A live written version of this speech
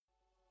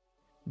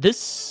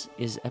This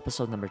is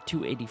episode number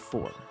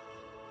 284.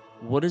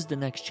 What is the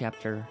next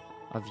chapter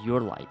of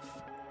your life?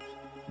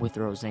 With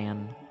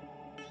Roseann,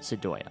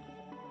 Sdoia.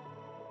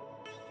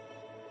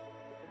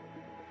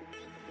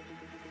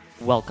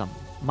 Welcome.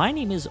 My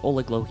name is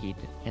Oleg Lohid,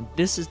 and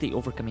this is the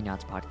Overcoming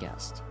Odds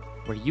podcast,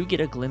 where you get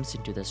a glimpse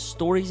into the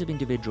stories of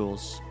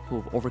individuals who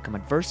have overcome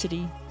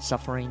adversity,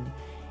 suffering,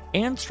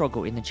 and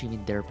struggle in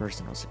achieving their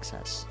personal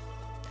success.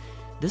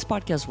 This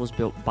podcast was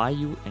built by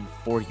you and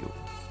for you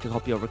to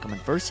help you overcome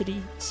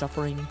adversity,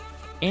 suffering,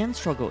 and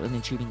struggle in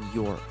achieving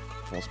your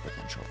full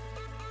potential.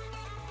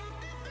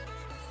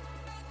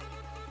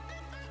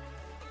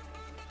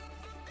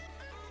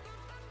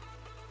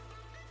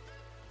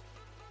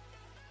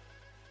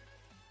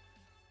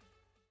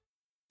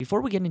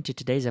 Before we get into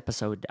today's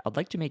episode, I'd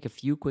like to make a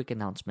few quick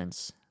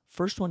announcements.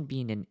 First one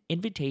being an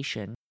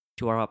invitation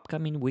to our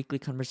upcoming weekly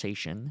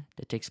conversation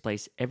that takes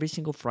place every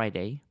single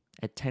Friday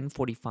at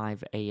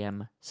 10:45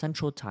 a.m.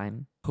 Central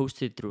Time,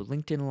 hosted through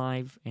LinkedIn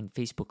Live and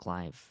Facebook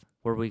Live,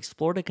 where we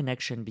explore the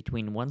connection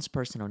between one's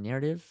personal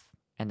narrative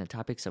and the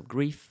topics of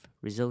grief,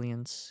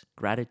 resilience,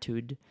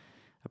 gratitude,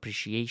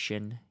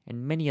 appreciation,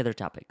 and many other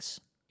topics.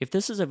 If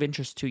this is of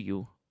interest to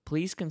you,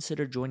 please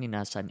consider joining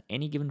us on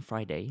any given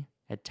Friday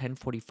at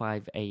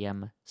 10:45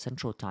 a.m.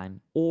 Central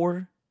Time,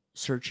 or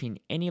searching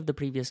any of the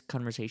previous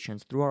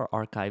conversations through our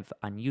archive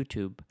on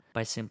YouTube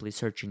by simply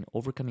searching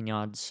Overcoming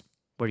Odds,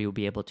 where you'll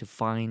be able to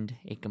find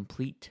a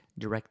complete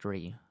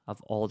directory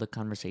of all the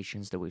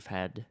conversations that we've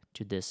had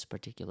to this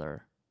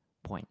particular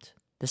point.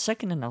 The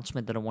second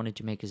announcement that I wanted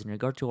to make is in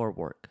regard to our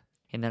work,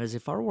 and that is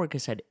if our work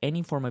has had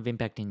any form of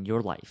impact in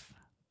your life,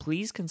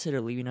 please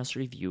consider leaving us a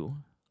review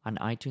on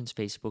iTunes,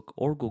 Facebook,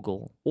 or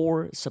Google,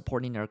 or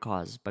supporting our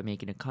cause by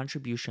making a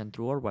contribution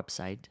through our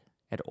website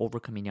at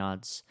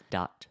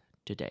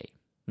overcomingodds.today.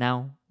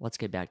 Now, let's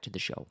get back to the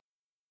show.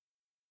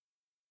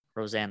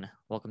 Roseann,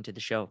 welcome to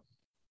the show.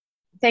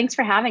 Thanks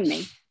for having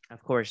me.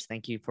 Of course.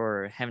 Thank you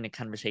for having a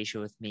conversation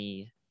with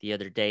me the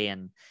other day.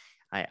 And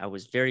I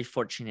was very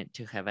fortunate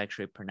to have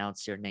actually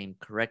pronounced your name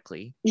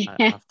correctly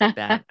off the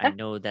bat. I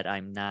know that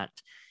I'm not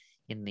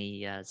in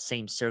the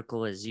same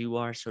circle as you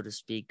are, so to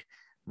speak.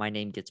 My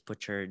name gets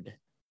butchered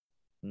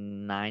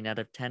 9 out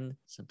of 10,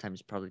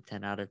 sometimes probably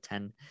 10 out of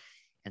 10.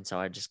 And so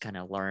I just kind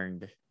of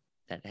learned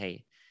that,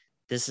 hey,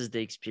 this is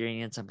the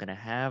experience I'm going to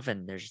have,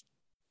 and there's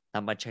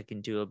not much I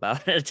can do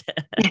about it.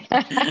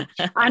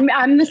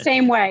 I'm the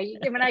same way.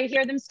 When I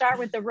hear them start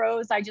with the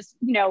Rose, I just,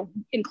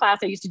 in class,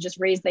 I used to just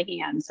raise the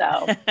hand.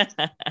 So,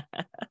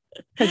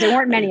 because there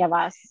weren't many of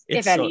us,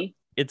 if any.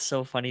 It's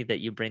so funny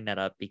that you bring that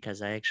up,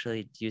 because I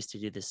actually used to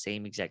do the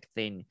same exact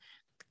thing.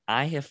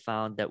 I have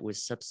found that with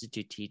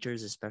substitute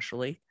teachers,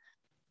 especially,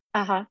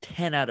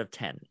 10 out of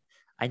 10,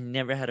 I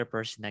never had a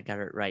person that got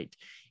it right.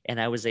 And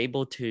I was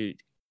able to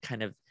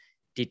kind of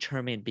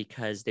determine,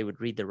 because they would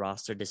read the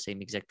roster the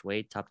same exact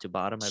way, top to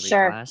bottom, every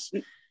class.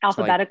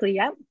 Alphabetically,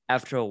 so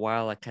after a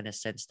while, I kind of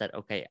sensed that,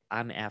 okay,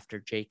 I'm after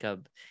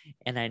Jacob.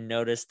 And I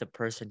noticed the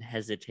person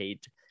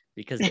hesitate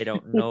because they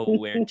don't know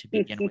where to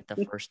begin with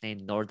the first name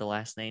nor the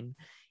last name.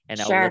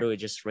 And I'll literally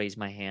just raise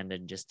my hand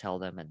and just tell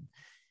them, and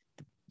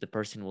the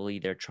person will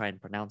either try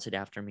and pronounce it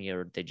after me,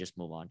 or they just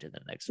move on to the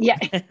next one.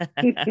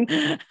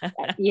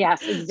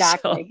 Yes,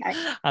 exactly.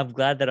 So I'm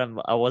glad that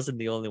I wasn't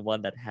the only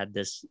one that had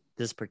this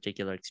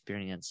particular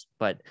experience,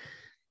 but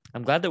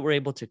I'm glad that we're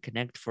able to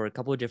connect for a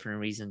couple of different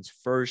reasons.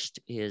 First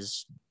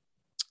is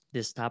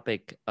this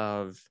topic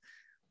of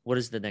what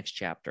is the next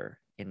chapter,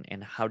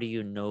 and how do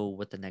you know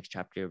what the next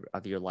chapter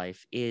of your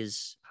life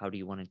is? How do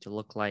you want it to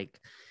look like?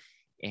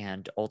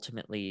 And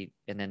ultimately,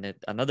 and then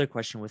another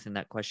question within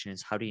that question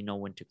is, how do you know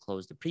when to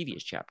close the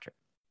previous chapter?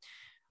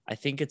 I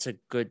think it's a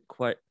good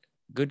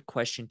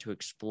question to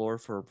explore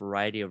for a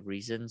variety of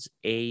reasons.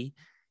 A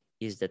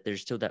is that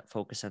there's still that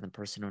focus on the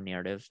personal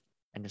narrative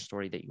and the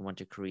story that you want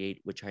to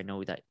create, which I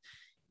know that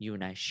you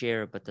and I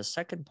share. But the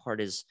second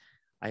part is,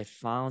 I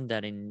found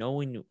that in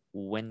knowing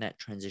when that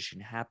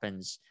transition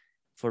happens,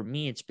 for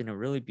me, it's been a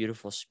really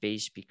beautiful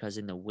space, because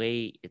in a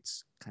way,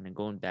 it's kind of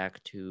going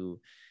back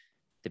to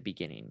the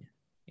beginning.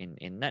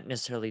 And not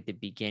necessarily the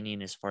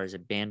beginning as far as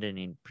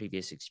abandoning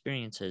previous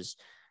experiences,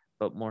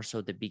 but more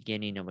so the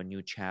beginning of a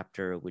new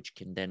chapter, which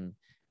can then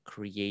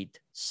create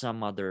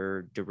some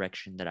other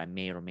direction that I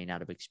may or may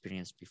not have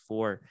experienced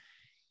before.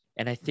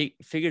 And I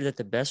figured that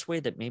the best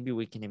way that maybe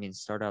we can even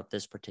start out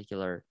this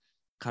particular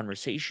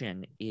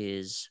conversation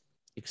is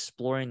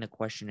exploring the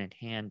question at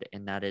hand,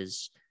 and that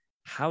is,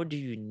 how do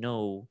you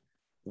know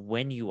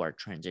when you are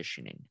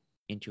transitioning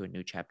into a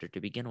new chapter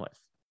to begin with?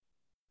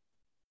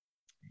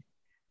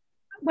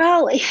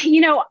 Well, I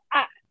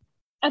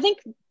think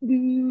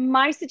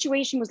my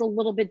situation was a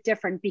little bit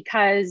different,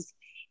 because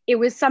it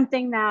was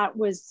something that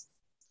was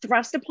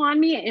thrust upon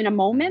me in a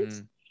moment.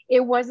 Mm-hmm.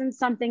 It wasn't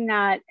something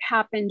that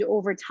happened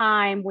over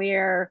time,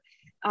 where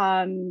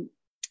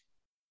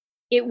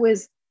it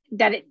was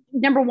that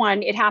number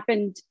one, it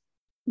happened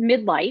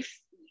midlife,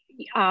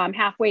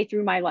 halfway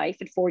through my life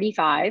at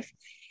 45.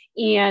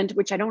 and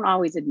which I don't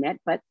always admit,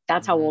 but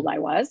that's how old I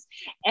was.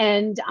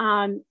 And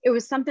it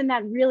was something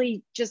that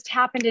really just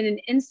happened in an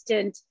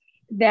instant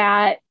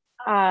that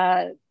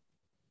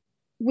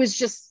was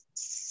just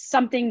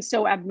something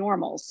so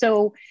abnormal.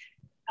 So,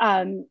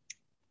 I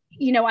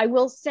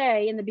will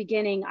say in the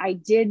beginning, I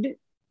did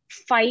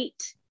fight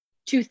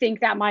to think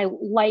that my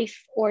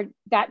life or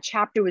that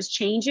chapter was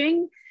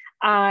changing.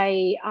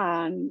 I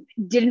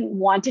didn't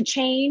want to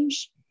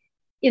change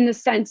in the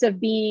sense of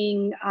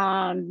being,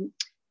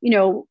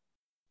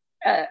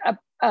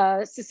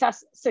 a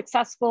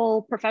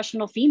successful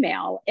professional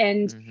female.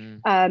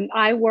 And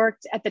I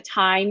worked at the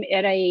time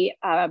at a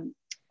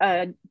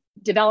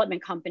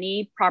development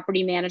company,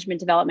 property management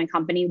development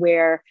company,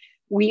 where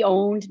we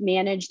owned,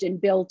 managed, and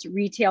built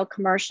retail,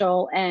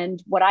 commercial, and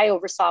what I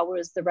oversaw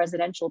was the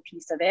residential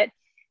piece of it.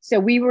 So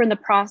we were in the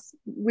process.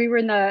 We were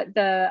in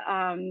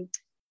the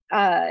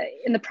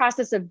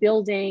process of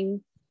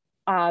building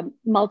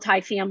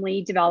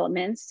multifamily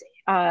developments.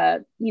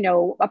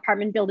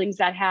 Apartment buildings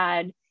that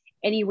had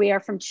anywhere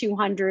from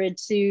 200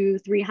 to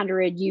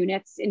 300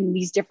 units in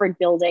these different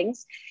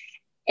buildings.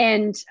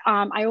 And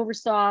I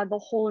oversaw the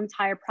whole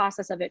entire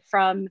process of it,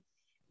 from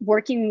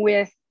working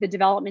with the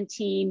development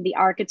team, the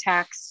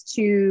architects,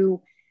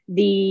 to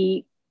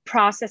the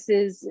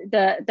processes,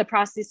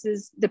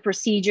 the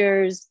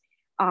procedures,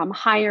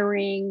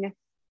 hiring,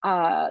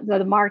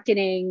 the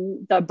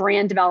marketing, the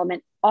brand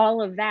development,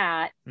 all of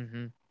that,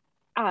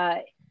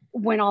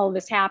 when all of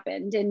this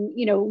happened. And,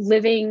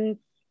 living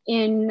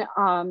in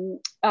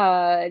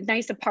a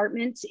nice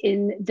apartment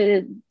in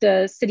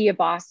the city of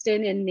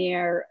Boston in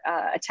their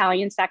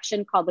Italian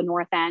section called the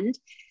North End.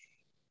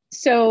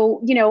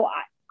 So,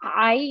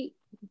 I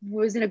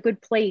was in a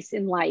good place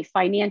in life,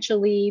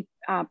 financially,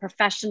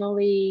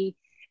 professionally,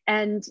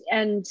 and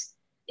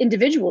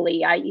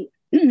individually. I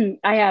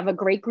have a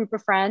great group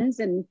of friends,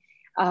 and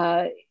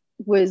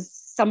was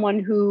someone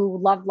who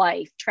loved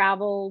life,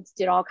 traveled,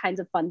 did all kinds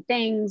of fun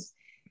things.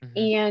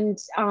 And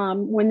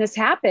when this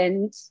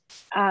happened,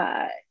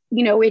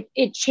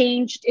 it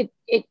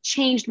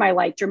changed my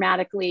life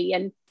dramatically.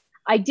 And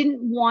I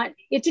didn't want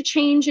it to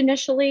change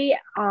initially.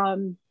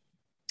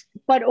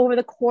 But over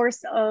the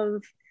course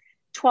of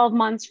 12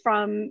 months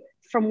from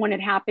when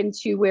it happened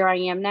to where I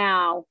am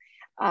now,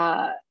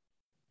 I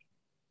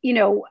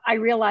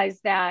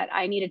realized that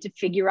I needed to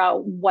figure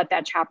out what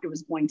that chapter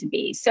was going to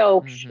be.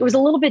 So it was a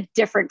little bit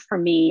different for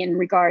me in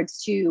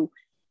regards to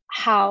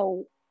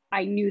how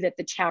I knew that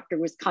the chapter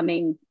was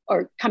coming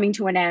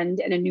to an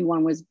end and a new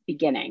one was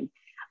beginning.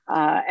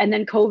 And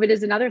then COVID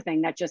is another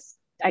thing that just,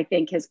 I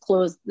think, has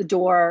closed the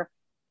door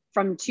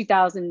from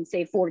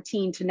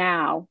 2014 to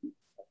now.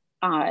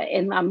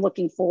 And I'm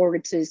looking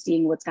forward to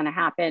seeing what's going to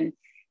happen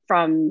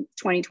from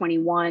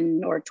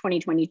 2021 or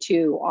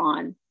 2022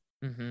 on.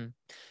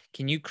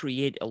 Can you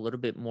create a little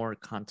bit more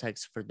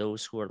context for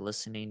those who are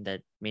listening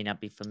that may not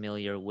be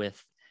familiar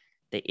with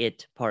the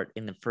it part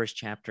in the first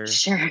chapter?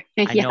 Sure.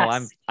 I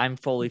know I'm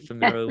fully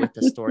familiar with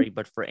the story,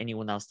 but for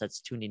anyone else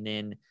that's tuning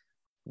in,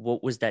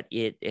 what was that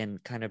it,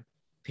 and kind of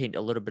paint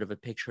a little bit of a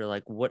picture,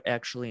 like what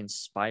actually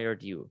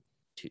inspired you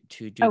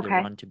to do the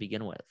run to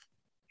begin with?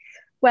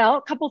 Well,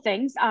 a couple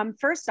things.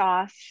 First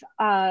off,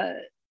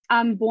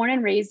 I'm born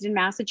and raised in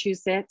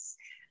Massachusetts,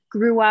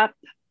 grew up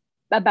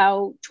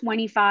about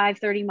 25,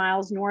 30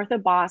 miles north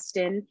of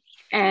Boston.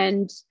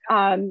 And,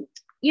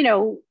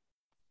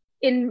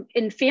 in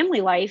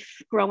family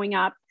life growing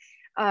up,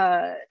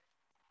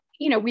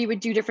 we would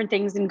do different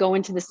things and go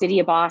into the city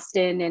of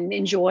Boston and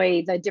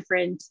enjoy the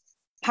different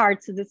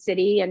parts of the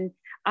city. And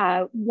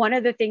one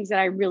of the things that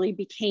I really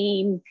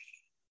became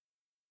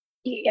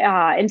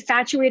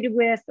infatuated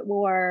with,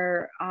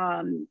 or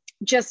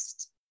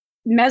just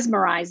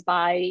mesmerized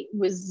by,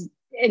 was,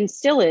 and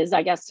still is,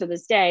 I guess, to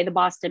this day, the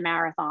Boston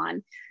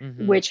Marathon,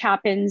 which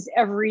happens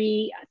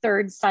every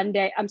third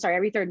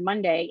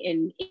Monday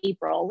in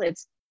April.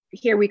 It's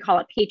here, we call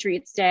it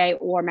Patriots Day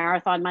or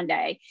Marathon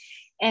Monday.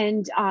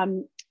 And,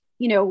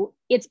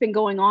 it's been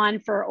going on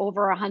for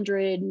over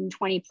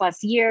 120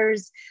 plus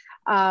years.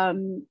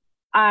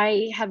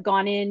 I have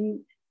gone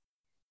in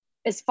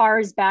as far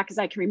as back as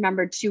I can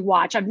remember to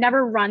watch. I've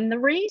never run the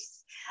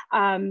race.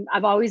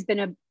 I've always been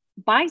a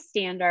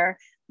bystander,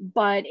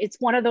 but it's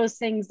one of those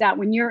things that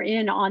when you're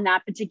in on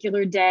that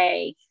particular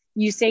day,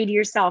 you say to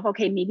yourself,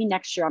 okay, maybe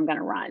next year I'm going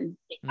to run.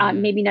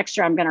 Maybe next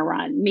year I'm going to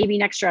run. Maybe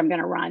next year I'm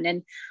going to run.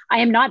 And I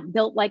am not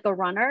built like a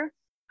runner.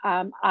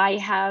 I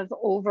have,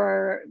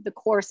 over the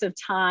course of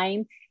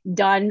time,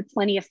 done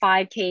plenty of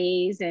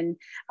 5Ks and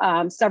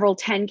several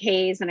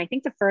 10Ks. And I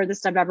think the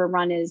furthest I've ever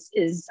run is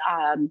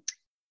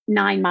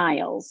 9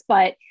 miles.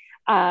 But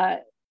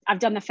I've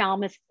done the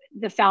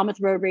Falmouth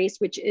Road Race,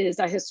 which is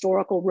a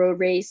historical road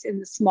race in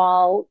the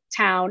small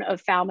town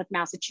of Falmouth,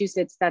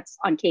 Massachusetts, that's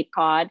on Cape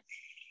Cod.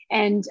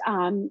 And,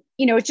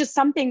 it's just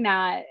something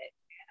that,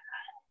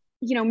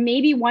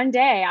 maybe one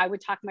day I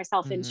would talk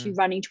myself into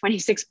running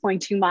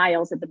 26.2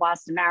 miles at the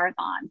Boston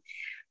Marathon.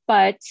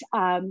 But,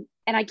 and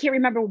I can't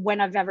remember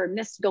when I've ever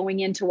missed going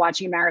into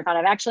watching a marathon.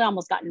 I've actually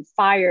almost gotten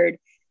fired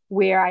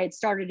where I had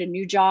started a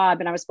new job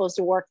and I was supposed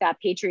to work that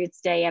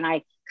Patriots Day, and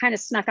I kind of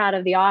snuck out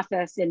of the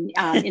office and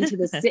into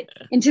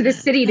the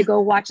city to go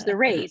watch the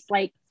race.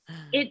 Like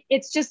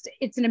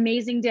it's an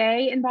amazing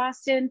day in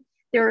Boston.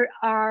 There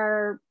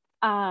are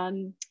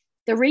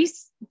the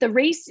race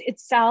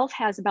itself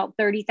has about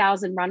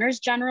 30,000 runners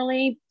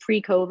generally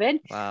pre-COVID.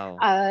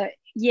 Wow.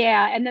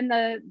 Yeah, and then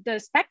the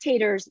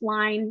spectators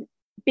line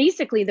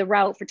basically the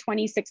route for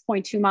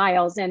 26.2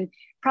 miles and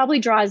probably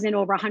draws in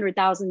over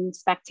 100,000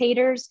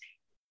 spectators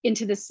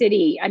into the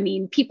city. I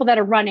mean, people that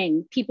are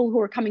running, people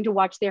who are coming to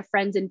watch their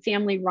friends and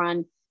family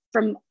run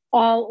from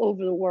all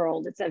over the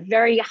world. It's a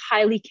very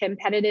highly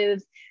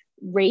competitive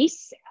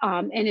race,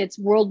 and it's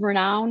world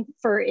renowned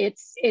for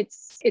its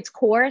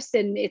course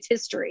and its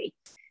history.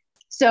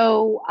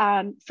 So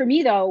for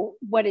me, though,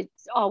 what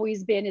it's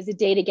always been is a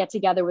day to get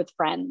together with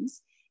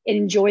friends and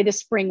enjoy the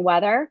spring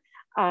weather.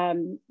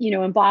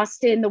 In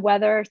Boston, the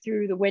weather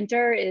through the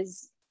winter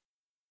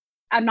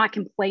I'm not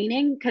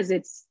complaining because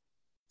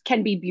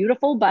can be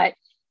beautiful, but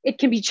it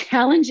can be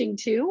challenging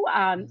too.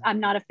 I'm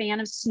not a fan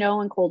of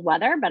snow and cold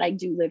weather, but I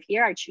do live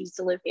here. I choose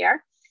to live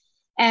here.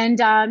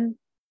 And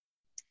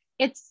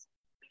it's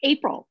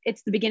April.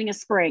 It's the beginning of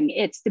spring.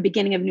 It's the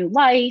beginning of new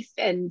life,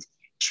 and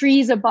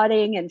trees are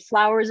budding and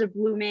flowers are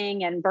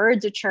blooming and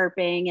birds are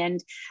chirping.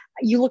 And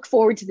you look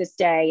forward to this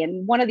day.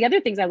 And one of the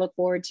other things I look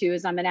forward to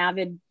is I'm an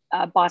avid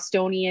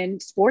Bostonian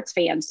sports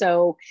fan.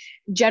 So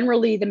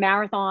generally the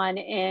marathon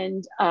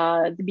and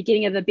the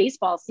beginning of the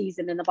baseball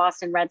season and the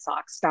Boston Red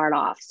Sox start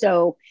off.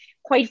 So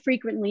quite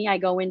frequently I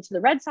go into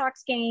the Red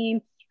Sox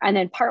game, and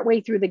then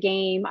partway through the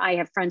game, I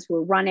have friends who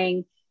are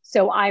running.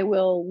 So I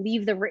will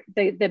leave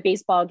the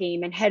baseball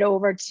game and head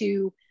over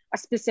to a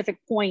specific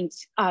point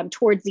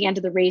towards the end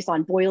of the race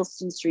on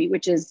Boylston Street,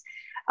 which is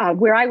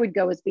where I would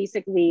go, is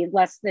basically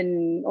less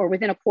than or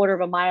within a quarter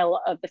of a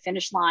mile of the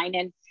finish line.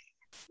 And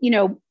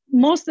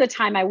most of the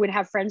time I would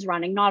have friends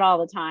running, not all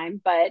the time,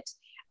 but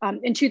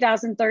in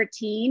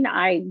 2013,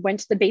 I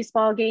went to the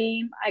baseball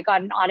game. I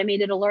got an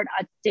automated alert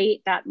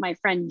update that my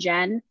friend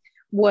Jen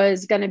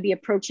was going to be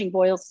approaching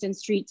Boylston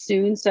Street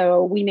soon.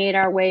 So we made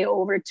our way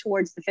over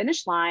towards the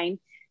finish line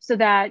so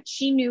that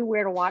she knew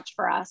where to watch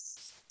for us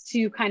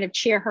to kind of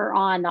cheer her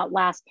on that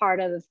last part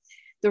of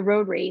the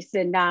road race.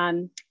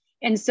 And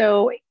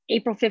so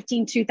April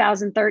 15,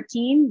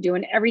 2013,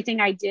 doing everything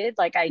I did,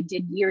 like I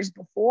did years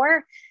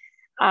before,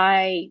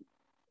 I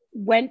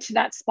went to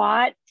that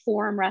spot,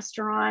 Forum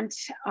Restaurant,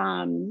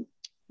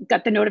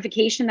 got the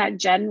notification that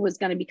Jen was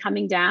going to be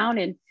coming down,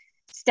 and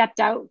stepped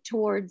out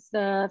towards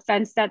the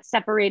fence that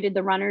separated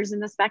the runners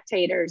and the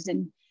spectators,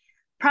 and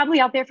probably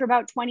out there for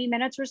about 20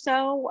 minutes or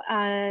so.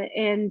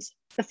 And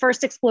the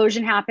first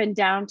explosion happened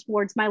down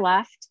towards my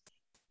left,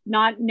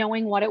 not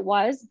knowing what it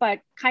was,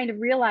 but kind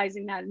of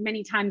realizing that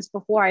many times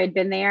before I had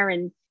been there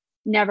and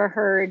never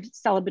heard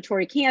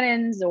celebratory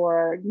cannons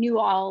or knew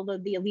all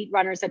of the elite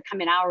runners had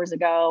come in hours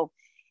ago,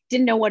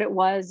 didn't know what it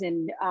was,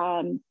 and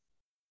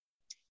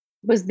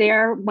was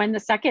there when the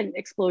second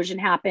explosion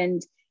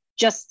happened,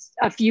 just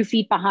a few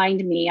feet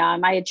behind me.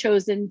 I had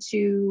chosen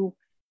to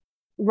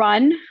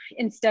run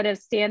instead of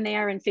stand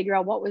there and figure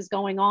out what was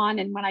going on.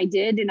 And when I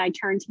did, and I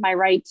turned to my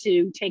right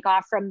to take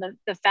off from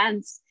the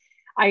fence,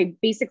 I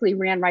basically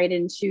ran right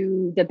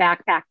into the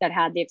backpack that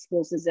had the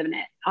explosives in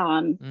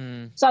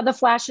it. Saw the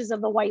flashes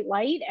of the white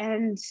light,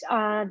 and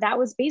that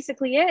was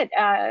basically it.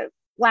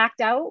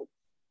 Blacked out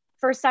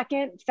for a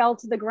second, fell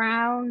to the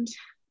ground,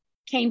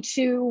 came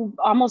to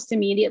almost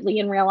immediately,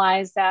 and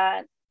realized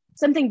that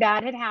something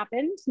bad had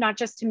happened, not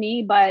just to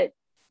me, but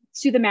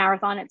to the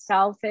marathon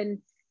itself. And,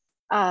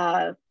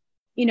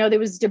 there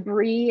was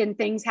debris and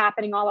things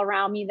happening all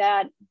around me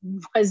that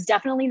was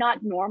definitely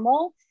not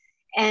normal.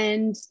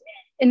 And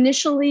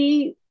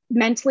initially,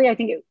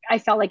 mentally, I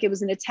felt like it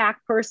was an attack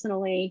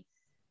personally,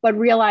 but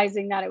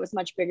realizing that it was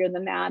much bigger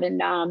than that.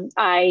 And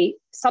I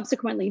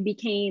subsequently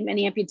became an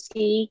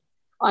amputee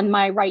on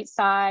my right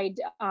side,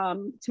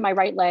 to my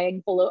right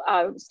leg,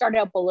 started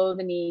out below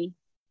the knee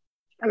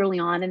early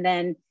on. And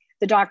then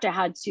the doctor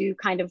had to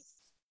kind of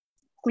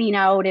clean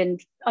out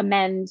and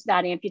amend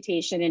that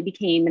amputation and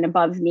became an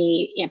above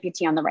knee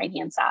amputee on the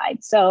right-hand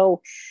side.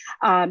 So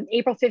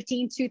April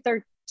 15,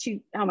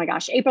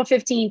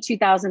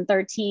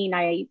 2013,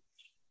 I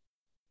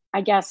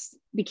guess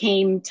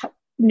became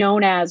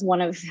known as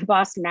one of the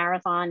Boston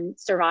Marathon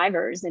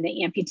survivors and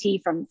an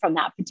amputee from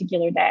that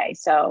particular day.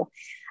 So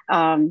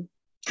kind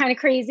of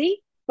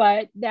crazy,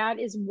 but that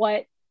is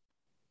what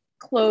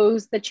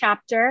closed the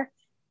chapter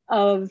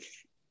of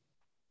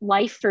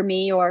life for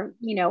me, or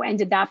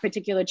ended that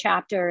particular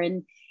chapter,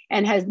 and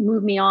has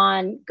moved me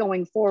on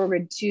going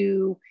forward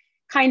to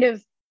kind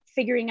of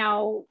figuring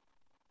out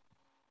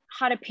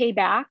how to pay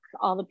back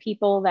all the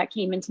people that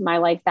came into my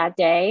life that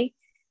day,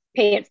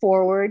 pay it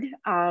forward,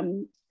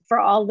 for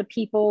all the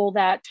people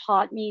that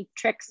taught me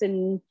tricks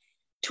and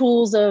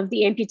tools of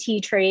the amputee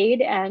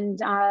trade, and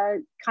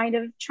kind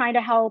of trying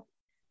to help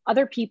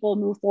other people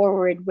move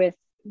forward with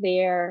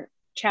their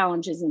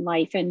challenges in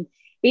life, and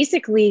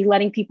basically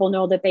letting people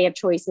know that they have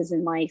choices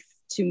in life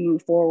to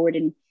move forward.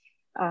 And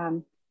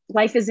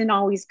life isn't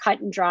always cut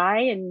and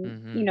dry.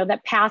 And,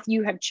 that path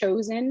you have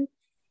chosen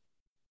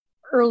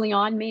early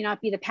on may not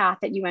be the path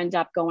that you end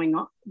up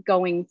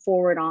going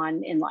forward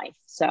on in life.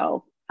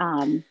 So,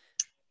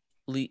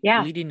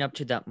 leading up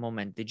to that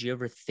moment, did you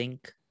ever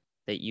think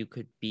that you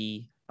could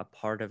be a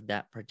part of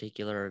that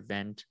particular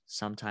event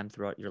sometime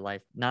throughout your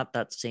life? Not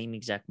that same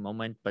exact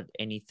moment, but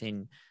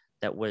anything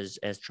that was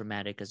as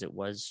traumatic as it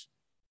was?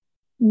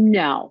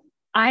 No,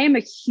 I am a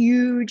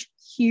huge,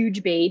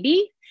 huge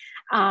baby.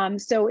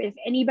 So if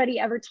anybody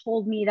ever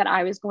told me that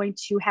I was going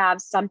to have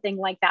something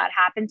like that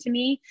happen to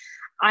me,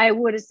 I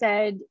would have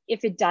said,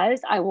 if it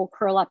does, I will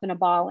curl up in a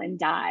ball and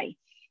die.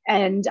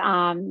 And,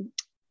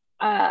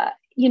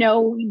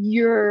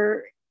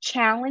 you're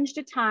challenged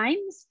at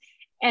times,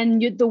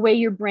 and the way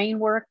your brain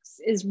works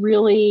is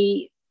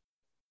really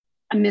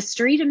a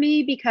mystery to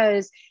me,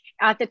 because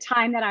at the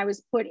time that I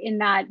was put in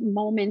that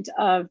moment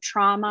of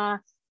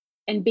trauma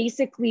and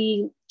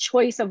basically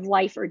choice of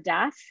life or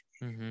death,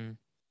 it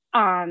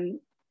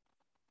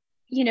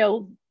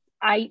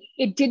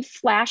did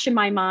flash in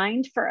my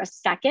mind for a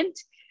second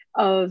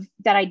of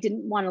that I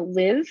didn't want to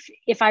live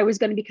if I was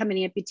going to become an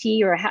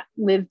amputee or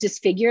live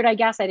disfigured. I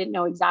guess I didn't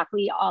know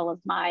exactly all of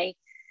my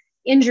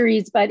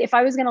injuries, but if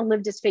I was going to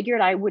live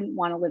disfigured, I wouldn't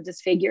want to live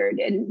disfigured.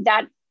 And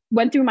that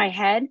went through my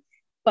head.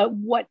 But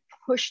what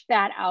pushed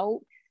that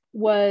out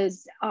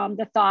was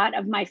the thought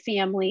of my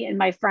family and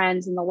my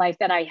friends and the life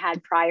that I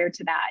had prior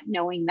to that,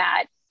 knowing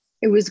that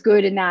it was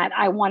good and that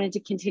I wanted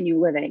to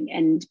continue living.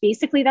 And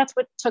basically that's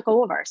what took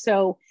over.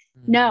 So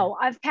no,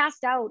 I've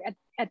passed out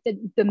at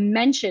the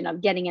mention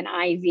of getting an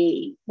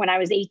IV. When I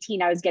was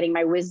 18, I was getting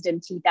my wisdom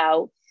teeth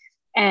out.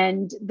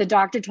 And the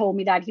doctor told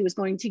me that he was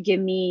going to give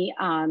me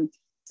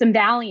some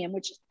Valium,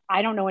 which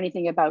I don't know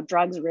anything about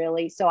drugs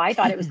really. So I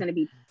thought it was going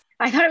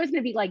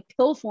to be like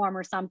pill form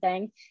or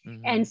something.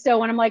 And so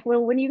when I'm like,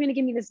 well, when are you going to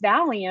give me this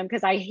Valium?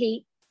 Because I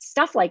hate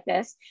stuff like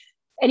this.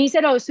 And he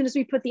said, oh, as soon as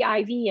we put the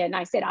IV in.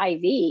 I said,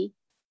 IV,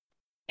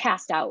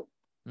 passed out,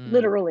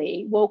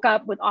 literally woke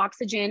up with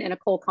oxygen and a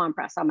cold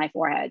compress on my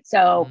forehead.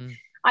 So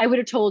I would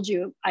have told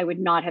you I would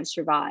not have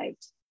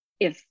survived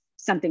if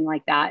something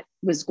like that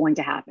was going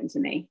to happen to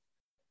me.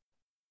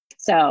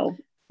 So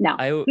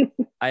no.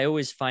 I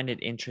always find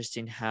it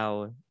interesting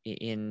how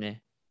in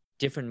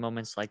different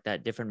moments like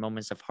that, different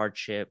moments of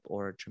hardship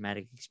or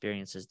traumatic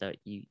experiences that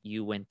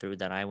you went through,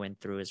 that I went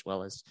through, as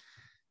well as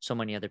so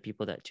many other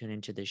people that tune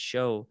into this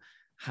show,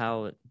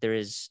 how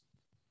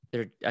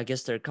I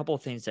guess there are a couple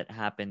of things that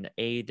happen.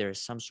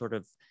 There's some sort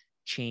of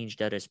change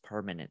that is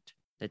permanent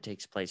that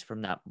takes place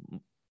from that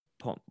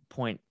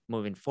point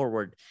moving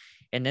forward.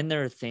 And then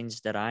there are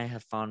things that I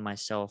have found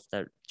myself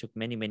that took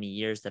many, many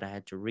years that I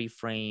had to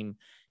reframe,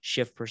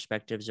 shift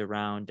perspectives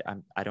around.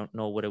 I don't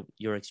know what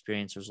your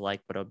experience was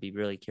like, but I'll be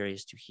really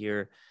curious to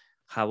hear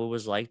how it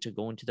was like to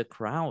go into the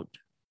crowd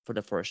for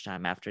the first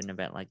time after an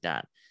event like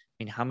that.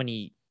 I mean, how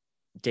many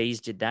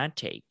days did that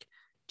take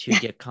to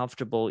get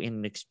comfortable in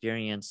an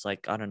experience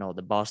like, I don't know,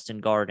 the Boston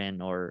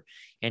Garden or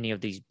any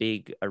of these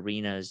big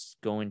arenas,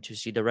 going to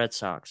see the Red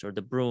Sox or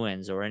the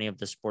Bruins or any of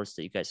the sports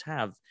that you guys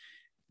have?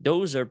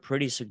 Those are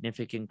pretty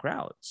significant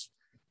crowds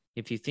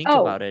if you think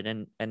about it.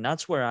 And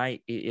that's where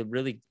it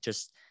really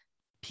just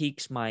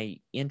piques my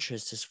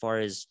interest as far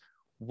as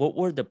what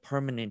were the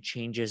permanent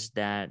changes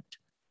that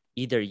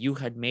either you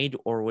had made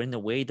or were in the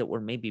way that were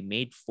maybe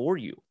made for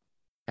you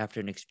after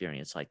an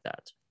experience like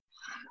that.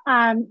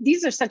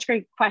 These are such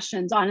great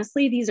questions.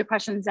 Honestly, these are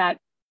questions that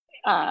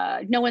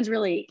no one's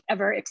really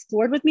ever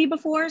explored with me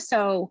before.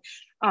 So,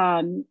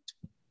 I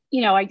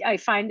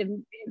find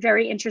them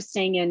very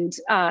interesting and,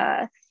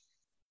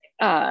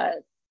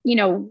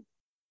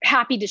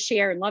 happy to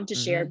share and love to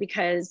share,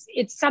 because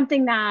it's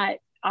something that,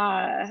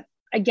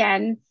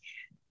 again,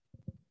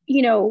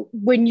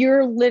 when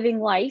you're living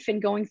life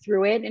and going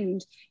through it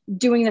and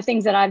doing the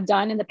things that I've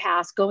done in the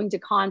past, going to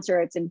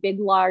concerts and big,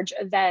 large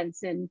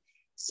events and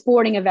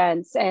sporting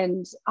events,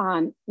 and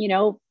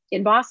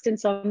in Boston,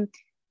 some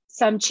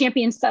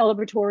champion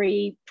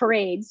celebratory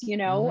parades,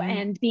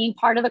 and being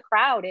part of the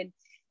crowd. And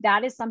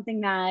that is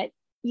something that,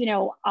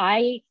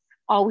 I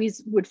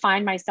always would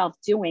find myself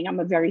doing.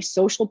 I'm a very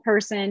social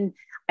person.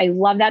 I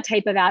love that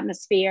type of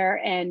atmosphere.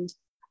 And,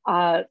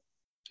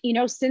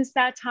 since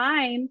that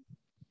time,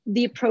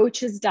 the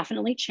approach has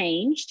definitely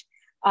changed.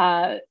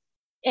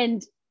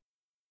 And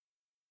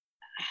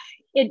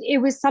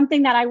it was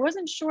something that I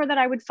wasn't sure that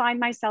I would find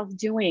myself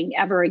doing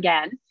ever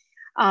again,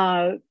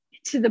 to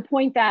the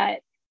point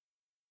that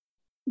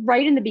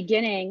right in the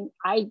beginning,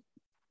 I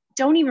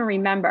don't even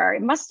remember.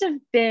 It must have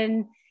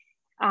been,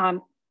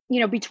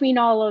 between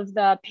all of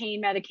the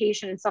pain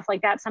medication and stuff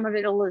like that, some of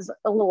it was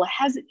a little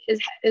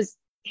is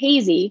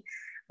hazy,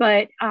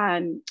 but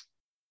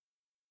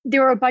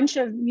there were a bunch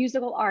of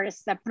musical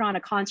artists that put on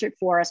a concert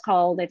for us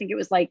called, I think it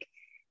was like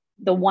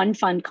the One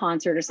Fund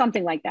concert or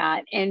something like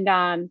that. And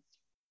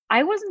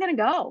I wasn't going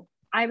to go.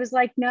 I was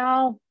like,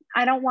 no,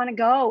 I don't want to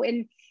go.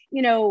 And,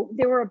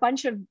 there were a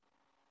bunch of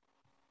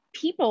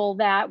people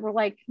that were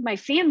like my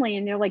family,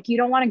 and they're like, you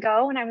don't want to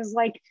go? And I was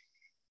like,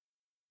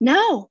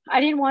 No,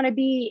 I didn't want to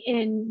be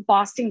in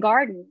Boston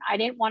Garden. I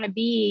didn't want to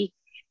be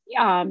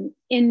in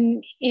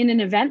an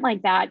event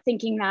like that,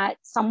 thinking that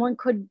someone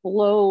could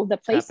blow the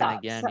place Happen up.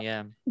 again. So,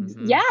 Yeah.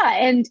 yeah,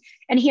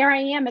 and here I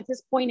am at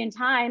this point in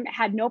time,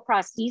 had no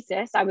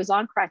prosthesis. I was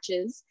on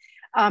crutches,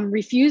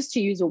 refused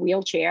to use a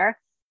wheelchair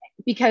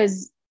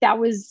because that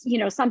was,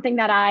 something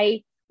that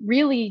I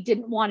really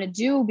didn't want to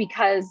do,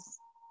 because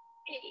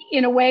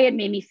in a way it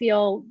made me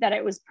feel that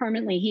I was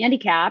permanently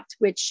handicapped,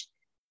 which,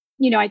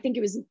 I think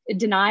it was a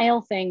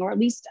denial thing, or at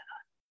least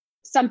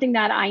something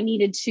that I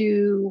needed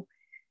to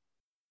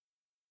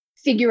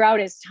figure out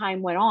as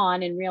time went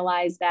on, and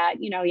realize that,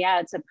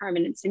 yeah, it's a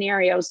permanent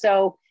scenario.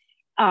 So,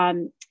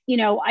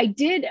 I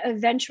did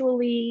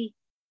eventually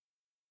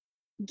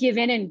give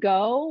in and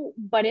go,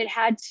 but it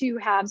had to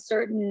have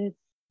certain,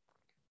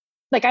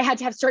 I had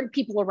to have certain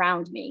people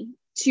around me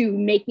to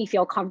make me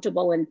feel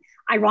comfortable. And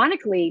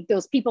ironically,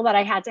 those people that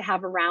I had to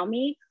have around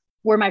me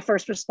were my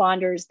first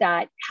responders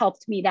that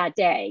helped me that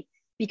day,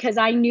 because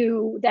I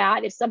knew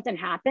that if something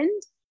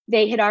happened,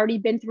 they had already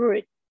been through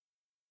it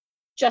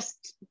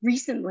just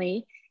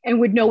recently and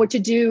would know what to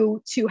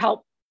do to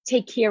help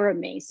take care of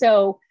me.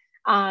 So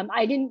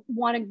I didn't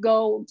want to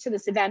go to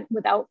this event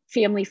without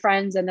family,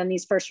 friends, and then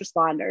these first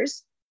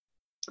responders.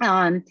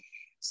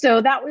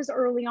 So that was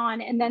early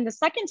on. And then the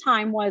second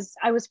time was,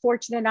 I was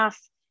fortunate enough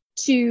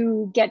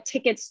to get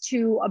tickets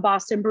to a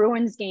Boston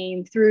Bruins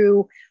game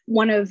through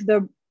one of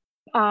the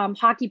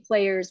hockey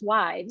players'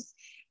 wives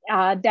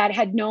that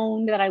had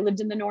known that I lived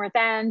in the North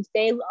End.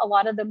 A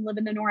lot of them live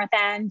in the North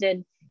End,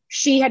 and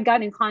she had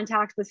gotten in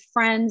contact with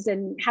friends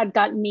and had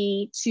gotten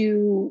me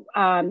to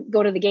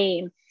go to the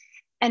game.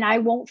 And I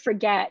won't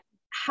forget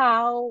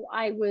how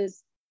I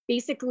was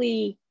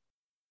basically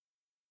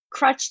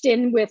crutched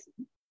in with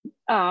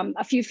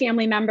a few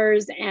family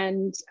members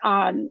and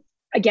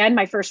again,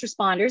 my first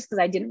responders, because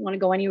I didn't want to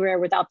go anywhere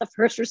without the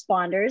first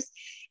responders,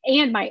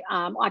 and my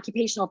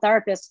occupational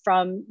therapist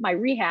from my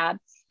rehab.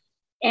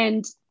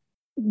 And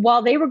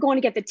while they were going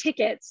to get the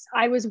tickets,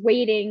 I was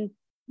waiting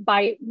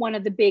by one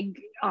of the big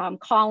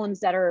columns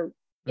that are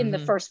in the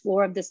first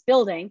floor of this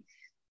building.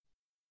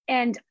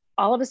 And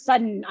all of a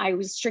sudden I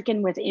was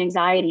stricken with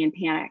anxiety and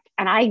panic.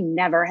 And I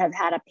never have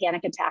had a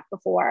panic attack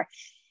before.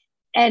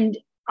 And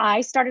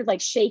I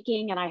started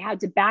shaking, and I had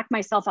to back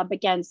myself up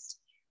against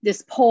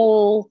this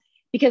pole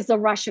because the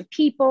rush of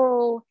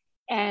people,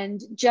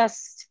 and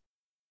just,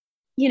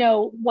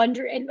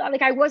 wonder. And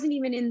I wasn't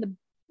even in the,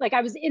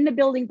 I was in the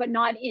building, but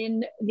not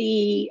in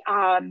the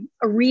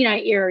arena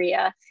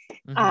area.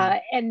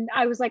 And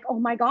I was like, oh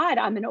my God,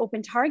 I'm an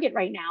open target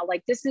right now.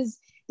 This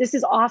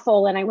is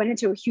awful. And I went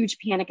into a huge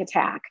panic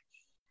attack.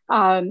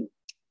 And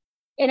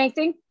I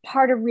think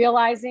part of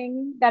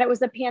realizing that it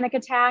was a panic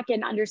attack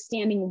and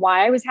understanding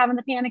why I was having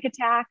the panic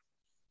attack,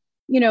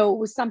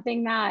 was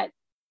something that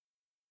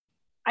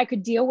I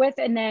could deal with.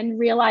 And then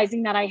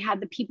realizing that I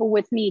had the people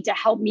with me to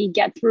help me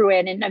get through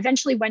it, and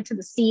eventually went to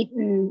the seat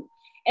and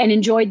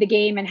enjoyed the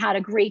game and had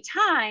a great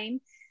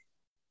time.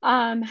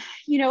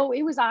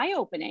 It was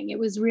eye-opening. It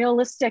was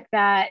realistic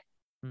that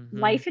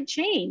life had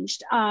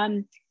changed.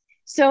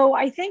 So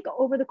I think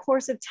over the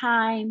course of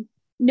time,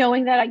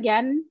 knowing that,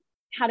 again,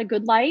 had a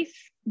good life,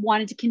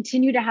 wanted to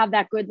continue to have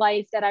that good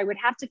life, that I would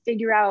have to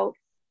figure out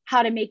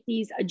how to make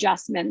these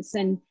adjustments.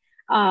 And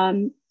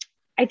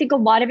I think a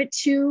lot of it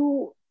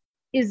too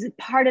is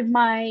part of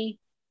my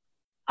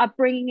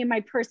upbringing and my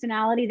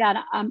personality,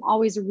 that I'm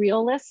always a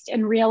realist,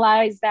 and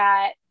realize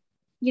that,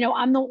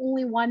 I'm the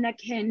only one that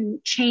can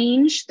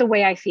change the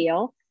way I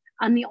feel.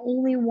 I'm the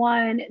only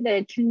one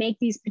that can make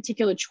these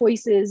particular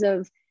choices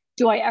of,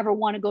 do I ever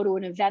want to go to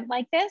an event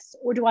like this?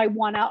 Or do I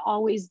want to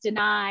always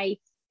deny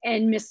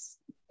and miss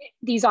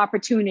these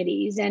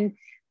opportunities? And,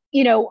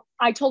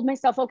 I told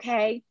myself,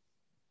 okay,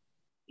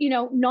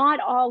 not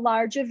all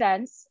large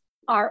events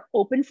are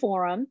open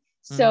forum.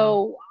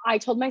 So I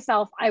told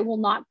myself, I will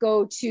not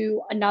go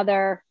to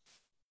another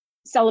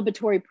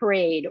celebratory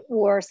parade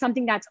or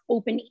something that's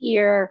open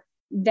ear,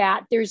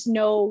 that there's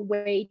no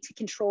way to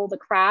control the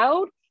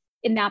crowd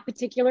in that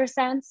particular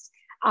sense.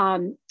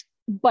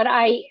 But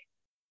I,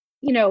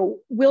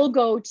 will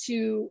go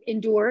to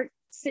indoor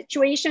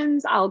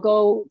situations. I'll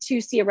go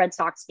to see a Red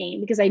Sox game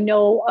because I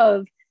know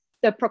of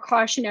the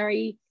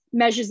precautionary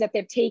measures that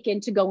they've taken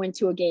to go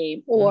into a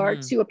game, or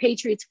to a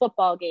Patriots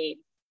football game.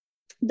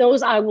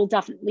 Those I will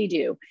definitely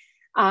do.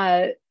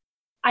 I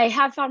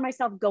have found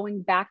myself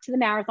going back to the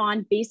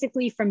marathon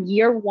basically from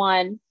year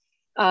one.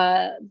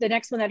 The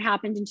next one that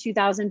happened in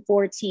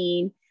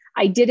 2014,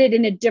 I did it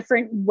in a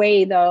different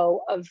way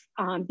though, of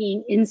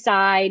being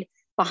inside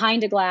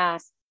behind a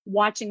glass,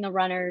 watching the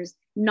runners,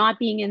 not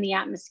being in the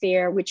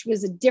atmosphere, which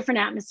was a different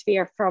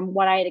atmosphere from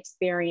what I had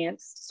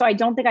experienced. So I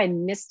don't think I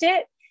missed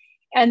it.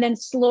 And then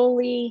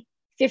slowly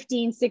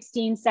 15,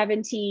 16,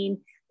 17,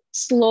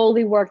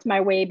 slowly worked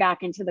my way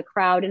back into the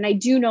crowd. And I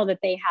do know that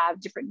they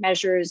have different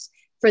measures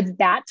for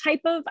that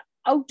type of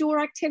outdoor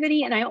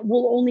activity. And I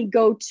will only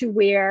go to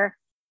where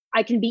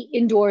I can be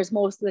indoors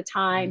most of the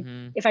time.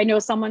 Mm-hmm. If I know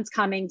someone's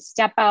coming,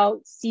 step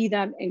out, see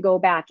them, and go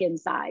back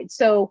inside.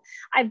 So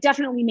I've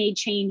definitely made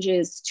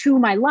changes to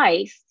my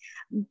life,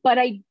 but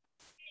and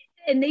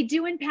they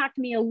do impact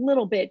me a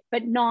little bit,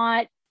 but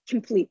not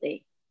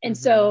completely. And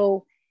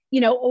so,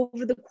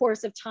 over the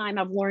course of time,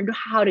 I've learned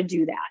how to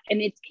do that.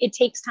 And it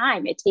takes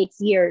time. It takes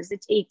years.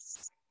 It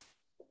takes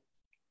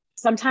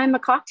sometime a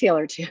cocktail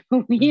or two,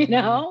 but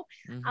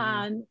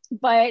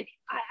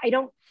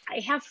I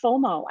have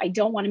FOMO. I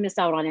don't want to miss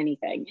out on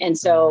anything. And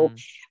so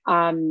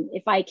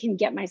if I can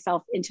get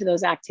myself into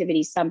those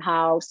activities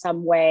somehow,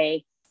 some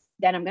way,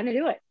 then I'm going to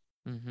do it,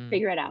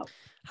 figure it out.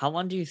 How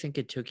long do you think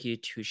it took you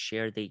to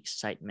share the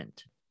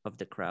excitement of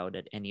the crowd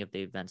at any of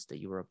the events that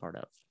you were a part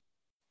of?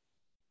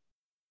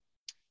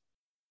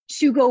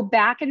 To go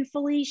back and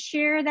fully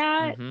share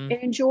that and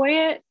enjoy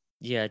it?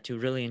 Yeah, to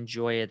really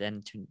enjoy it,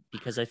 and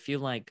because I feel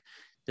like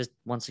this,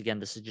 once again,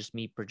 this is just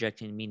me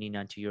projecting meaning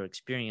onto your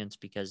experience,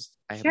 because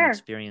I haven't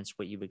experienced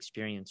what you've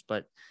experienced,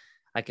 but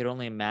I could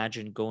only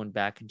imagine going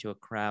back into a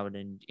crowd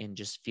and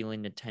just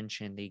feeling the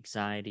tension, the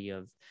anxiety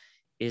of,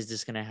 is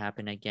this going to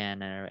happen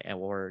again?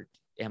 Or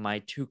am I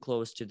too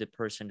close to the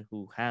person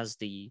who has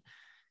the,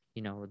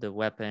 the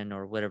weapon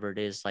or whatever it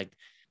is? Like,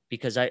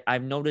 because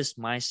I've noticed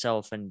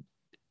myself, and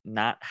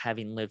not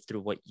having lived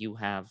through what you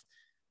have,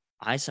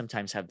 I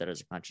sometimes have that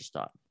as a conscious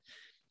thought.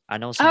 I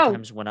know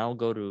sometimes when I'll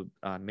go to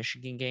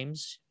Michigan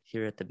games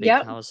here at the big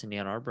house in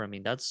Ann Arbor, I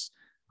mean, that's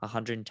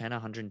 110,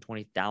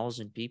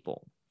 120,000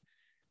 people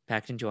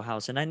packed into a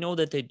house. And I know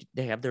that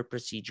they have their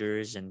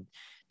procedures, and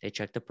they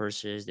check the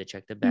purses, they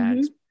check the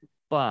bags.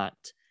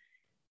 But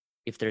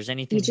if there's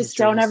anything you just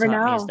don't ever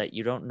know, is that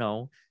you don't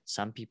know.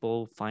 Some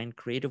people find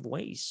creative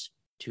ways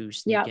to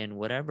sneak in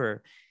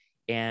whatever.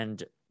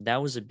 And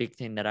that was a big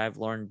thing that I've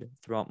learned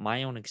throughout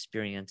my own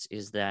experience,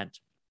 is that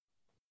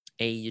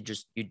you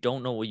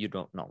don't know what you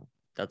don't know.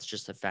 That's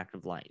just a fact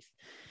of life.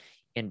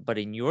 But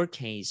in your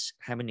case,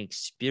 having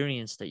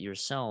experienced that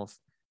yourself,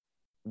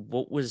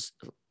 what was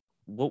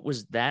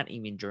that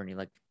even journey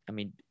like? I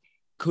mean,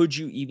 could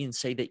you even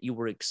say that you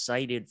were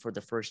excited for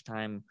the first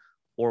time,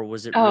 or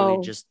was it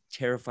really just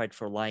terrified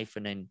for life,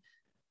 and then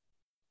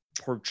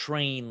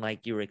portraying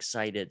like you're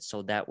excited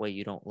so that way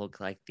you don't look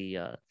like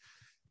the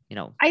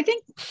I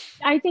think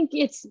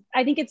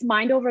it's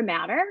mind over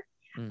matter.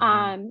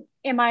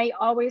 Am I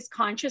always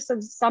conscious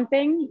of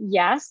something?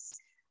 Yes.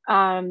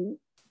 I'm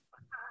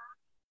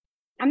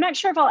not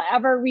sure if I'll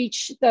ever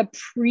reach the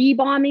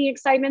pre-bombing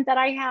excitement that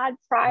I had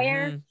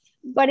prior,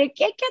 but it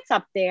gets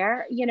up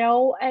there,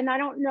 and I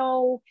don't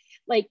know,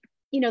 like,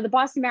 the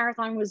Boston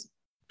Marathon was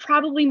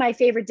probably my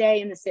favorite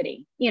day in the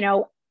city,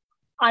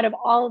 out of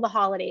all of the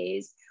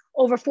holidays.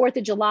 Over 4th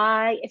of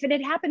July, if it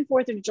had happened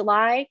 4th of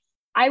July,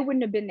 I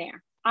wouldn't have been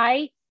there.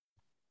 I,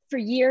 for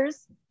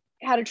years,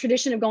 had a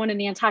tradition of going to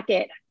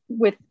Nantucket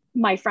with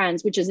my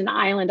friends, which is an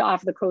island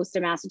off the coast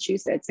of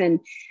Massachusetts. And,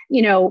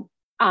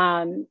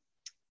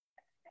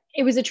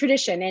 it was a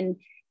tradition. And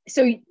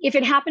so if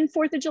it happened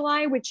 4th of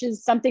July, which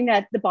is something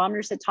that the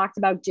bombers had talked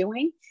about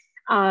doing,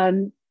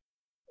 I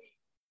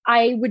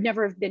would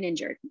never have been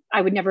injured.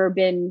 I would never have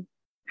been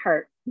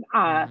hurt.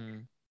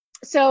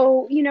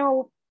 So,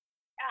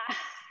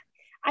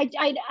 I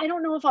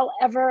don't know if I'll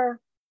ever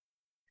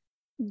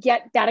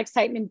get that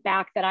excitement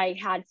back that I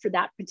had for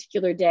that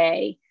particular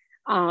day.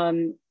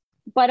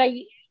 But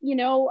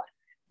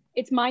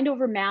it's mind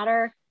over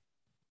matter.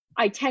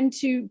 I tend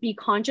to be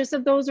conscious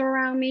of those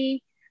around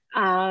me.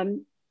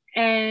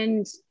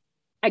 And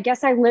I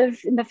guess I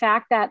live in the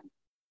fact that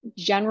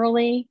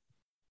generally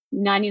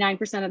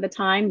 99% of the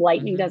time,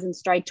 lightning doesn't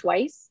strike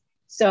twice.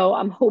 So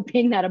I'm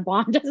hoping that a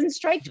bomb doesn't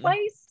strike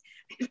twice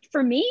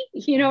for me.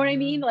 You know what I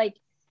mean? Like,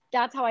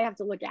 that's how I have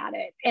to look at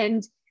it.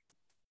 And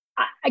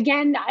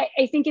again,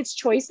 I think it's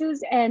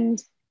choices,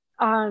 and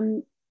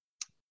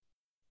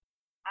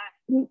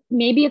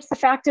maybe it's the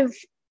fact of,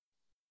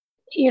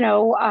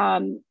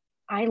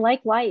 I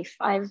like life.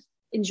 I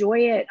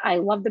enjoy it. I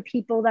love the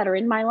people that are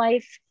in my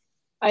life.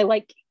 I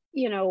like,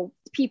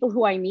 people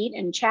who I meet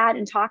and chat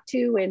and talk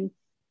to. And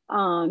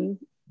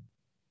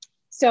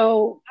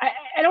so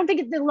I don't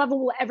think the level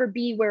will ever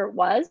be where it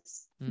was,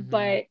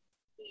 but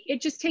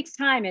it just takes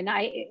time. And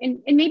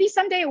maybe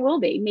someday it will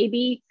be.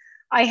 Maybe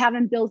I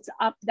haven't built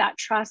up that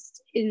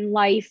trust in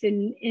life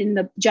and in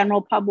the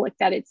general public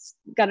that it's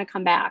going to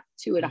come back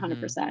to it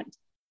 100%.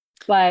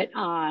 But,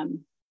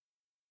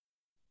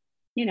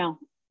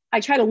 I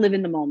try to live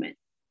in the moment.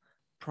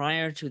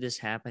 Prior to this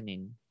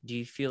happening, do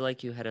you feel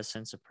like you had a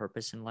sense of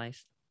purpose in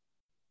life?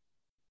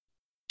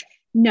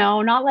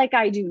 No, not like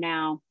I do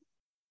now.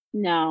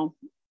 No.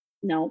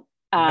 Why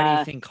do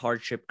you think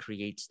hardship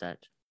creates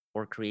that,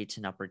 or creates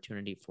an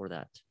opportunity for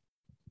that?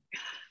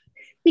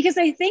 Because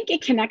I think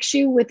it connects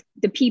you with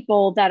the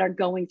people that are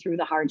going through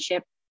the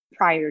hardship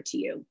prior to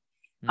you.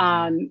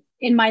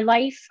 In my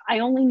life, I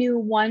only knew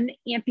one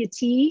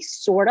amputee,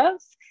 sort of.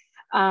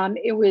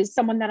 It was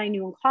someone that I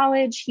knew in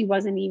college. He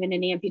wasn't even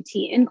an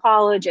amputee in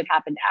college. It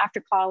happened after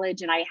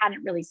college, and I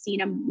hadn't really seen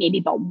him maybe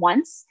but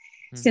once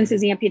since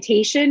his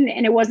amputation.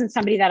 And it wasn't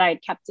somebody that I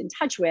had kept in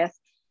touch with.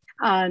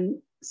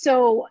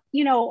 So,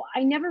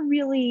 I never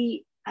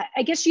really,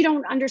 I guess you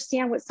don't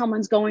understand what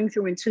someone's going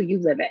through until you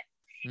live it.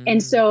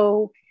 And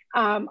so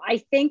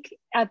I think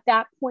at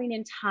that point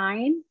in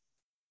time,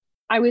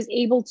 I was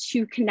able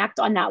to connect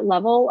on that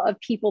level of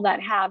people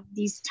that have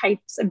these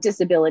types of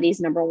disabilities,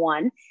 number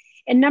one.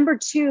 And number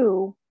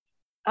two,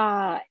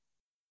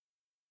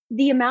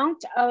 the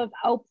amount of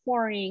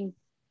outpouring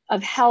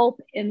of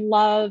help and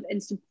love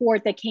and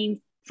support that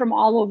came from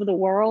all over the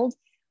world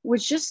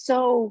was just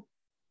so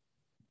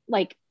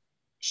like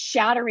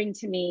shattering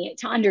to me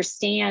to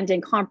understand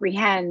and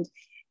comprehend,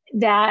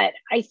 that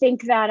I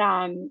think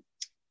that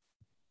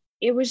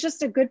it was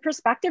just a good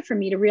perspective for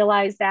me to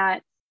realize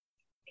that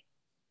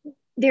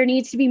there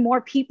needs to be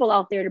more people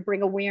out there to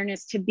bring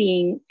awareness to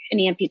being an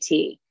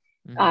amputee,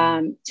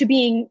 to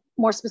being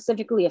more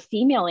specifically a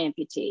female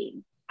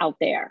amputee out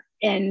there.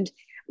 And,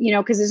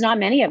 because there's not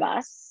many of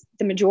us.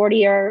 The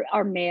majority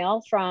are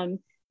male, from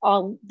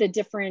all the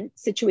different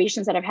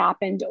situations that have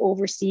happened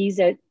overseas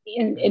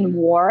in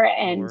war.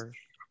 And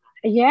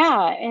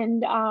yeah.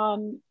 And, I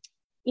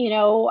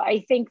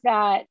think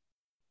that,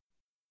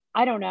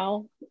 I don't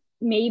know,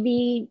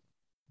 maybe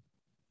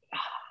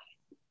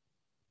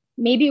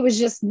it was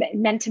just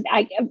meant to,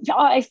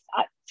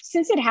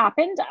 since it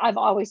happened, I've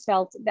always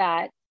felt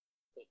that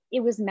it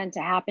was meant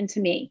to happen to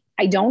me.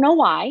 I don't know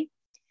why.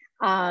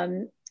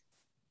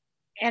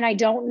 And I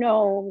don't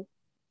know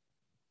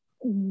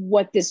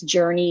what this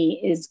journey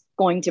is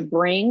going to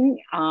bring.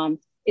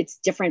 It's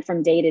different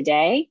from day to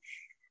day.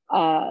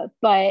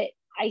 But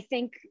I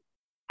think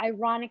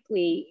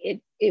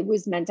ironically, it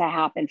was meant to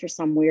happen for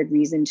some weird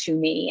reason to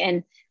me.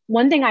 And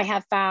one thing I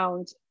have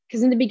found,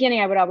 because in the beginning,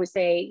 I would always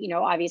say,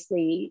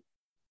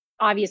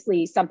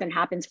 obviously something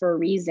happens for a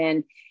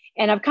reason.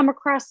 And I've come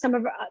across some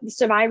of the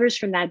survivors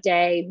from that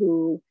day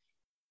who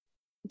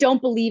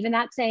don't believe in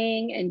that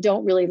saying and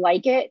don't really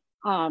like it.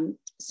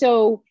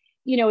 So,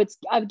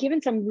 I've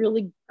given some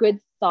really good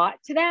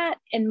thought to that.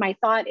 And my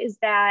thought is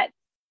that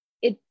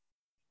it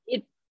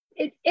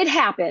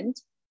happened.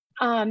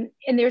 And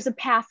there's a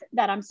path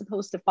that I'm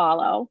supposed to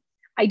follow.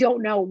 I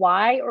don't know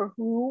why or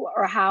who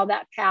or how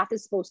that path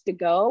is supposed to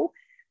go,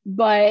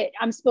 but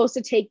I'm supposed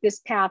to take this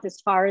path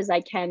as far as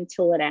I can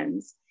till it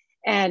ends.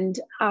 And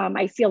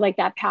I feel like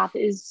that path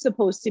is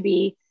supposed to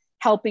be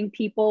helping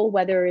people,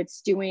 whether it's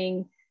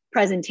doing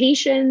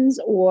presentations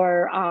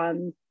or,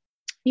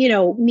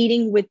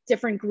 meeting with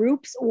different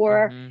groups,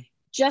 or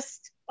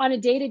just on a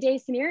day-to-day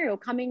scenario,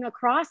 coming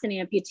across an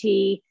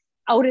amputee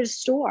out at a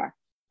store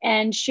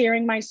and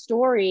sharing my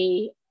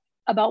story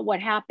about what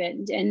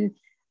happened. And,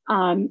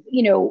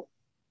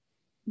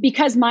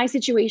 because my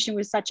situation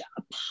was such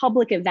a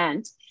public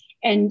event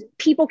and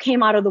people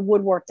came out of the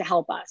woodwork to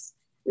help us,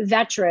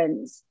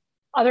 veterans,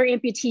 other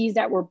amputees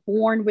that were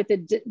born with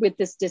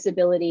this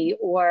disability,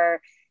 or,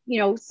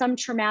 some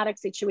traumatic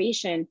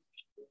situation,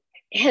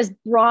 has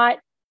brought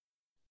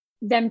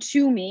them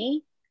to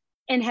me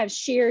and have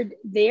shared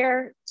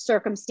their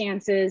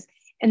circumstances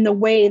and the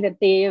way that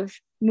they've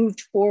moved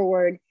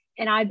forward.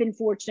 And I've been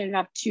fortunate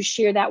enough to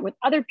share that with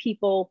other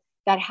people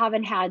that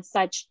haven't had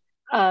such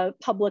a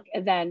public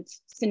event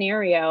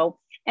scenario,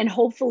 and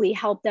hopefully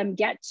help them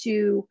get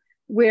to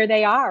where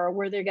they are, or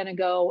where they're going to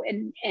go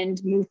and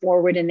move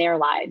forward in their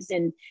lives.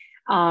 And,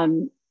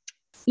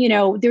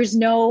 there's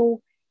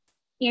no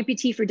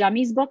Amputee for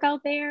Dummies book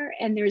out there,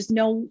 and there's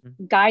no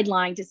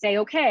guideline to say,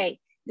 okay,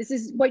 this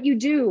is what you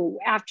do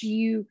after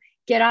you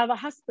get out of the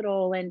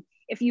hospital. And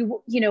if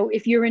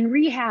you're in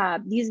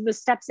rehab, these are the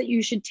steps that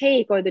you should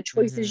take, or the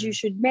choices you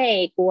should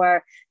make,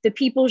 or the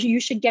people you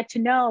should get to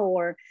know,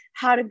 or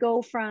how to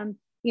go from,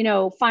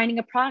 finding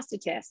a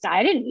prosthetist.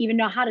 I didn't even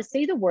know how to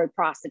say the word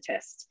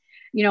prosthetist.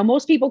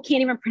 Most people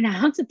can't even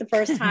pronounce it the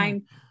first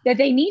time that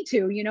they need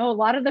to. A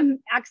lot of them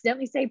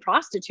accidentally say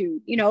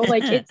prostitute,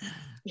 like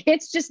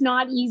it's just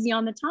not easy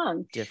on the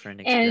tongue.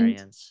 Different experience.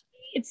 And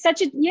it's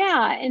such a,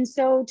 yeah. And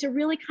so to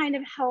really kind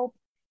of help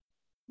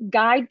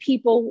guide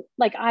people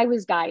like I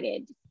was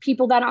guided,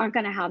 people that aren't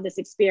going to have this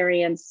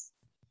experience,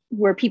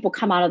 where people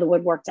come out of the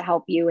woodwork to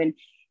help you,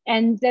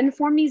 and then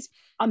form these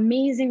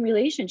amazing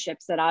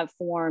relationships that I've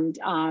formed,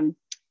 and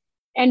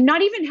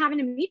not even having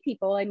to meet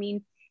people. I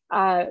mean,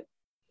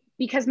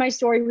 because my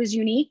story was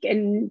unique,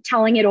 and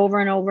telling it over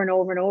and over and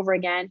over and over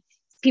again,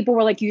 people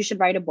were like, you should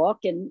write a book.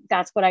 And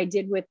that's what I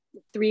did with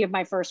 3 of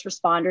my first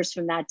responders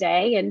from that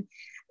day. And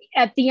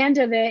at the end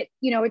of it,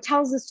 it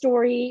tells the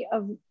story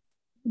of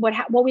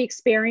what we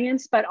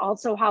experienced, but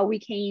also how we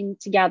came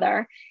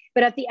together.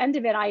 But at the end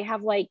of it, I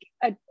have like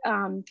a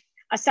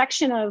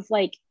section of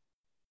like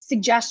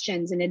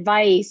suggestions and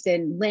advice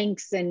and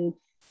links, and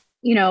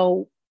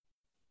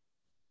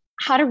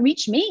how to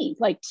reach me,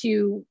 like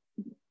to,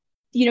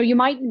 you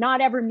might not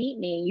ever meet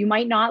me. You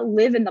might not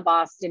live in the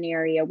Boston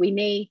area. We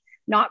may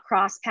not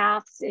cross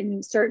paths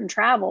in certain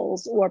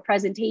travels or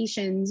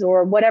presentations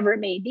or whatever it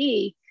may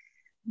be,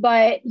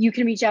 but you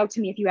can reach out to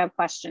me if you have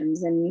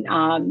questions. And,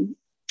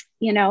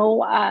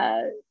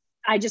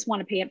 I just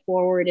want to pay it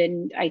forward.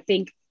 And I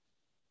think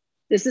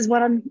this is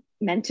what I'm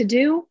meant to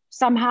do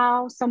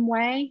somehow, some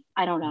way.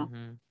 I don't know.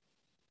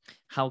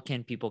 how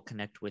can people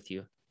connect with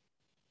you?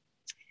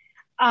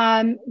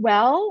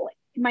 Well,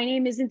 my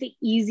name isn't the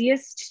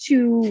easiest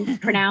to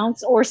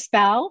pronounce or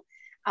spell,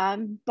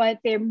 but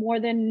they're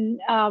more than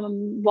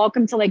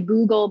welcome to like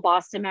Google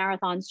Boston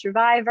Marathon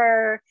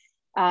Survivor.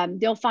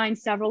 They'll find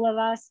several of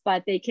us,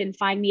 but they can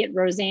find me at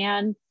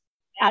Roseann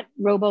at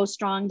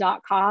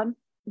robostrong.com,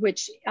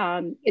 which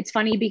it's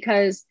funny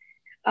because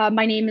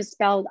my name is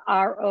spelled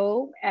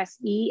Roseann.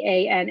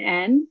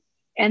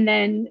 And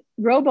then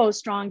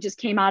RoboStrong just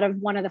came out of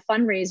one of the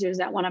fundraisers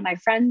that one of my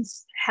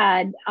friends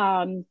had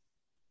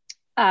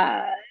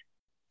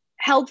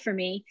held for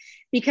me,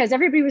 because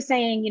everybody was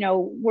saying,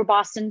 we're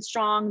Boston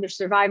Strong, the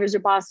survivors are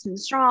Boston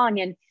Strong.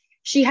 And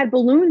she had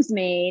balloons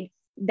made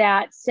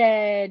that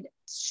said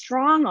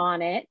strong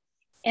on it,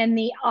 and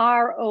the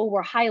RO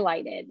were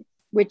highlighted,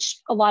 which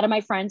a lot of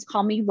my friends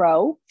call me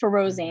Ro for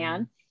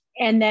Roseann,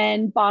 and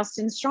then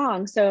Boston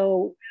Strong.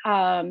 So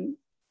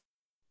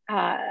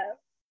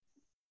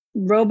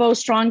Robo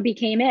Strong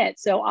became it.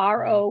 So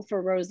RO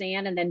for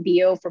Roseann, and then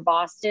BO for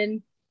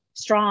Boston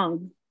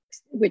Strong,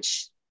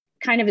 which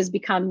kind of has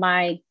become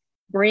my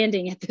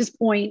branding at this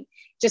point.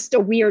 Just a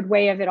weird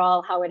way of it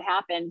all, how it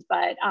happened.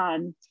 But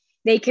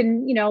they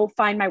can,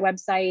 find my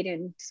website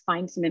and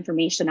find some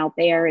information out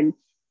there. And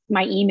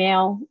my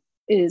email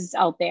is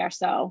out there.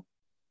 So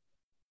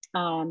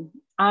I'm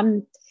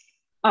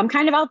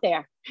kind of out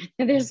there.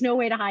 There's no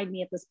way to hide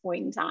me at this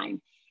point in time.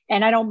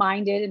 And I don't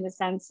mind it, in the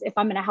sense, if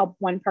I'm going to help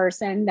one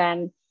person,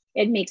 then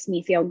it makes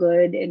me feel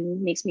good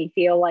and makes me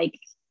feel like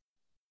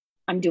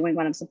I'm doing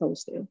what I'm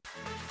supposed to.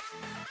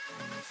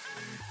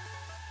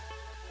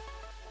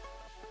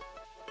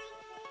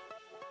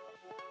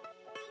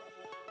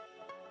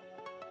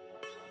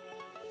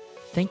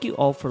 Thank you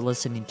all for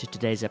listening to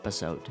today's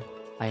episode.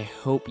 I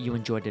hope you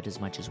enjoyed it as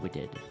much as we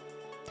did.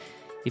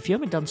 If you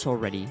haven't done so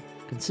already,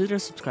 consider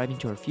subscribing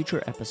to our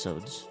future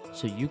episodes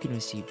so you can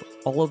receive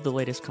all of the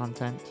latest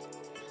content.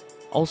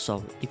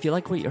 Also, if you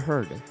like what you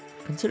heard,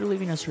 consider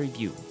leaving us a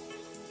review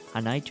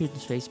on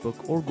iTunes,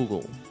 Facebook, or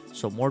Google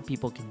so more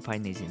people can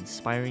find these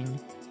inspiring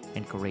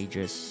and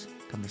courageous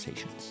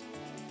conversations.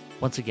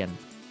 Once again,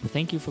 we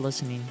thank you for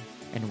listening,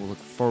 and we'll look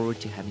forward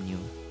to having you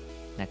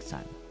next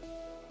time.